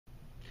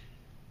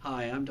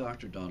Hi, I'm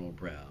Dr. Donald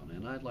Brown,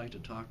 and I'd like to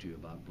talk to you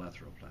about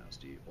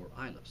blepharoplasty or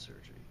eyelid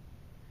surgery.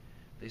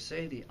 They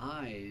say the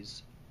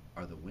eyes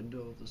are the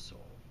window of the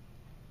soul,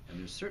 and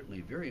they're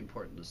certainly very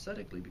important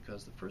aesthetically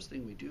because the first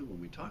thing we do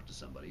when we talk to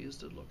somebody is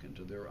to look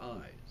into their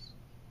eyes.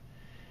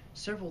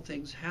 Several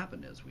things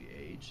happen as we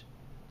age.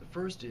 The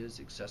first is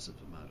excessive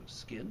amount of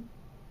skin,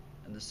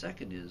 and the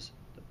second is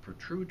the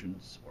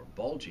protrusions or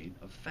bulging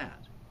of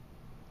fat.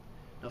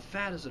 Now,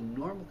 fat is a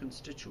normal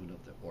constituent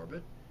of the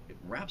orbit. It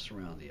wraps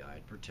around the eye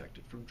to protect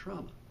it from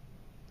trauma.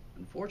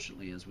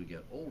 Unfortunately, as we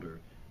get older,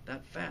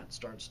 that fat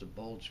starts to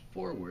bulge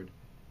forward,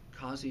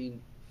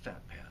 causing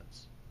fat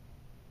pads.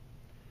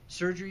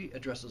 Surgery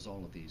addresses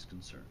all of these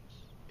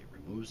concerns. It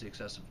removes the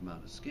excessive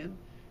amount of skin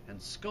and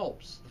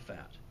sculpts the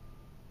fat.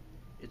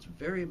 It's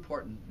very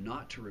important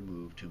not to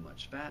remove too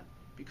much fat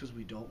because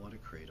we don't want to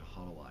create a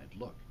hollow-eyed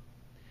look.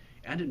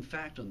 And in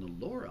fact, on the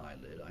lower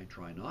eyelid, I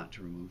try not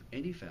to remove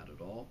any fat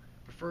at all,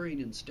 preferring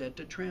instead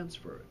to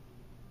transfer it.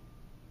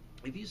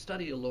 If you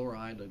study a lower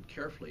eyelid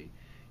carefully,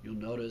 you'll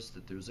notice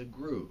that there's a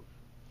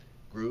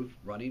groove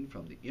running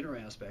from the inner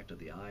aspect of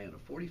the eye at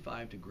a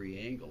 45-degree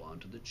angle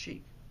onto the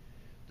cheek.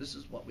 This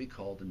is what we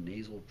call the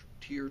nasal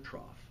tear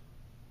trough.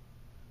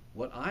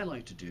 What I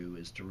like to do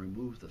is to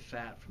remove the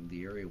fat from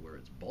the area where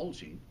it's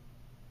bulging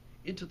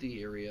into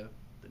the area,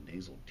 the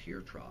nasal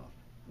tear trough,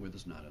 where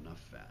there's not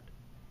enough fat,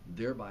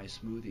 thereby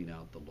smoothing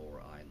out the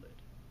lower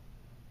eyelid.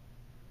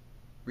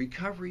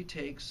 Recovery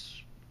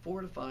takes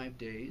 4 to 5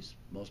 days.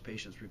 Most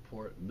patients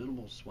report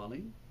minimal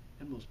swelling,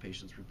 and most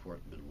patients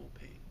report minimal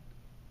pain.